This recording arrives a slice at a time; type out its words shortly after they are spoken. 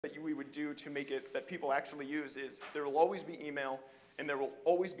that we would do to make it that people actually use is there will always be email, and there will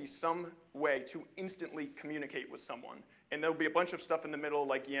always be some way to instantly communicate with someone. And there'll be a bunch of stuff in the middle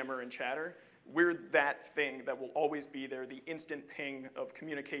like Yammer and Chatter. We're that thing that will always be there, the instant ping of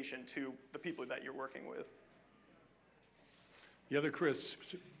communication to the people that you're working with. The other Chris.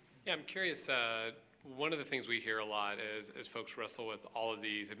 Yeah, I'm curious. One of the things we hear a lot as folks wrestle with all of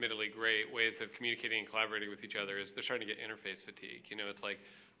these admittedly great ways of communicating and collaborating with each other is they're starting to get interface fatigue. You know, it's like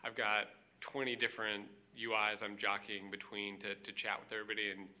I've got 20 different UIs I'm jockeying between to chat with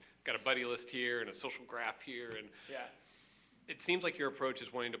everybody, and got a buddy list here and a social graph here, and yeah. It seems like your approach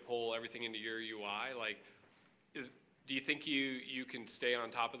is wanting to pull everything into your UI. Like, do you think you can stay on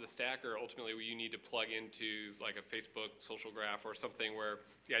top of the stack, or ultimately will you need to plug into like a Facebook social graph or something where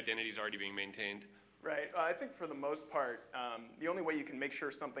the identity is already being maintained? Right. I think for the most part, the only way you can make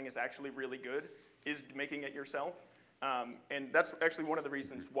sure something is actually really good is making it yourself. And that's actually one of the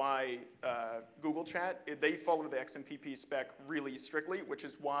reasons why Google Chat, they follow the XMPP spec really strictly, which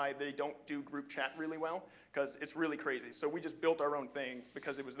is why they don't do group chat really well, because it's really crazy. So we just built our own thing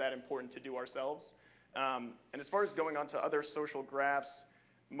because it was that important to do ourselves. And as far as going on to other social graphs,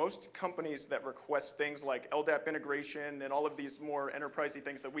 most companies that request things like LDAP integration and all of these more enterprisey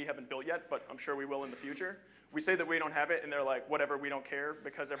things that we haven't built yet, but I'm sure we will in the future, we say that we don't have it, and they're like, whatever, we don't care,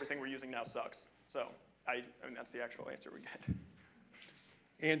 because everything we're using now sucks. So I mean, that's the actual answer we get.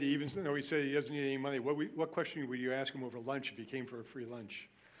 Andy, even though he said he doesn't need any money, what question would you ask him over lunch if he came for a free lunch?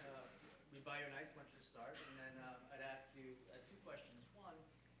 We buy you a nice lunch to start, and then I'd ask you two questions. One,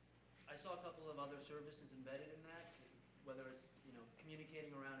 I saw a couple of other services embedded in that, whether it's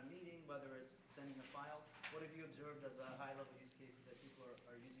communicating around a meeting, whether it's sending a file. What have you observed as a high-level use cases that people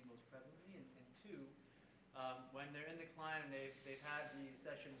are using most prevalently? And two, when they're in the client and they've had the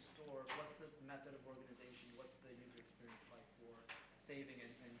session stored, what's the method of organization? What's the user experience like for saving and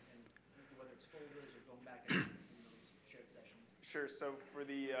whether it's folders or going back and accessing those shared sessions? Sure. So for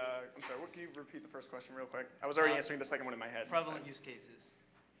the, I'm sorry, can you repeat the first question real quick? I was already answering the second one in my head. Prevalent use cases.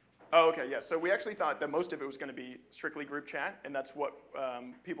 Oh, okay, yeah. So we actually thought that most of it was going to be strictly group chat, and that's what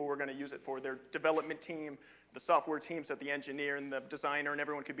people were going to use it for. Their development team, the software teams, that the engineer and the designer and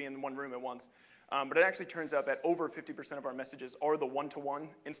everyone could be in one room at once. But it actually turns out that over 50% of our messages are the one-to-one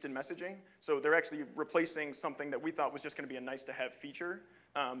instant messaging. So they're actually replacing something that we thought was just going to be a nice-to-have feature.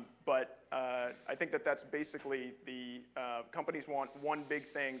 But I think that that's basically the companies want one big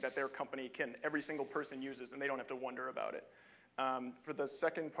thing that their company can, every single person uses, and they don't have to wonder about it. For the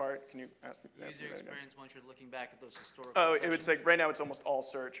second part, can you ask me? User experience once you're looking back at those historical Oh, sessions. it would say, right now it's almost all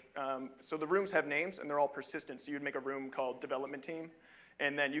search. So the rooms have names, and they're all persistent. So you'd make a room called development team,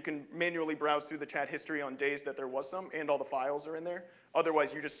 and then you can manually browse through the chat history on days that there was some, and all the files are in there.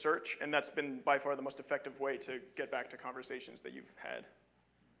 Otherwise, you just search, and that's been by far the most effective way to get back to conversations that you've had.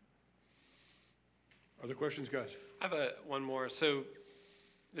 Other questions, guys? I have one more. So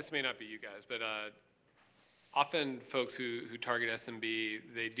this may not be you guys, but often folks who target SMB,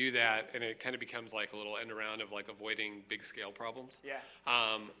 they do that, and it kind of becomes like a little end around of like avoiding big scale problems. Yeah.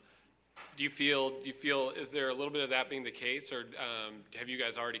 Do you feel, is there a little bit of that being the case, or have you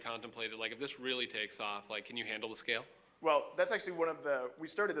guys already contemplated, like if this really takes off, like can you handle the scale? Well, that's actually one of the, we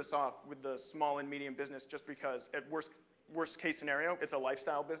started this off with the small and medium business just because at worst case scenario, it's a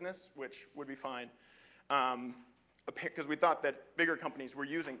lifestyle business, which would be fine. Because we thought that bigger companies were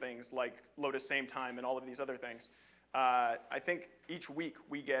using things like Lotus Same Time and all of these other things. I think each week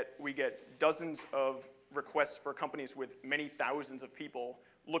we get dozens of requests for companies with many thousands of people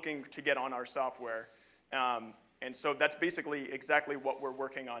looking to get on our software. And so that's basically exactly what we're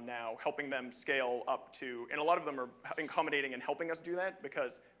working on now, helping them scale up to, and a lot of them are accommodating and helping us do that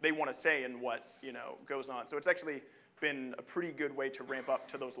because they want to say in what goes on. So it's actually been a pretty good way to ramp up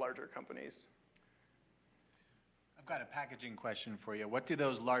to those larger companies. I've got a packaging question for you. What do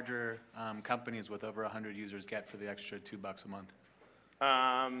those larger companies with over 100 users get for the extra $2 a month?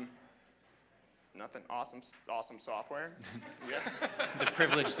 Nothing. Awesome software. Yeah. The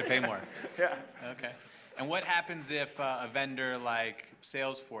privilege to pay more. Yeah. Okay. And what happens if a vendor like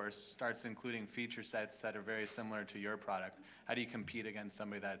Salesforce starts including feature sets that are very similar to your product? How do you compete against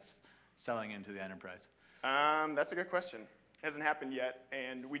somebody that's selling into the enterprise? That's a good question. It hasn't happened yet,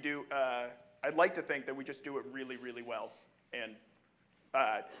 and we do. I'd like to think that we just do it really, really well. And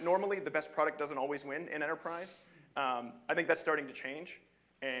normally, the best product doesn't always win in enterprise. I think that's starting to change,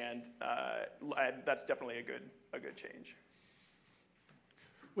 and that's definitely a good change.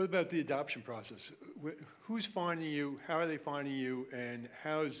 What about the adoption process? Who's finding you? How are they finding you? And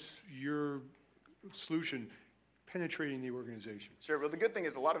how's your solution penetrating the organization? Sure. Well, the good thing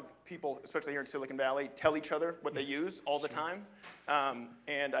is a lot of people, especially here in Silicon Valley, tell each other what they use all the time.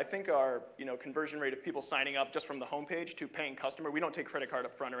 And I think our conversion rate of people signing up just from the homepage to paying customer, we don't take credit card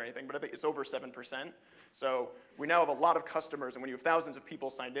up front or anything, but I think it's over 7%. So we now have a lot of customers, and when you have thousands of people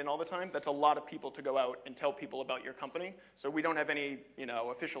signed in all the time, that's a lot of people to go out and tell people about your company. So we don't have any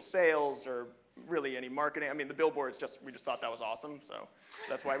official sales or really any marketing. I mean, the billboards, we just thought that was awesome, so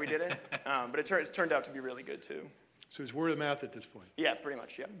that's why we did it. But it's turned out to be really good too. So it's word of mouth at this point? Yeah, pretty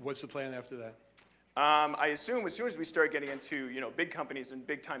much, yeah. What's the plan after that? I assume as soon as we start getting into big companies and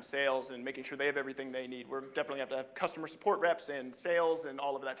big time sales and making sure they have everything they need, we're definitely have to have customer support reps and sales and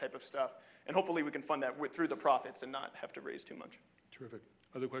all of that type of stuff. And hopefully we can fund that through the profits and not have to raise too much. Terrific.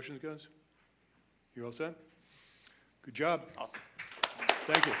 Other questions, guys? You all set? Good job. Awesome.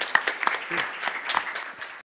 Thank you. Good.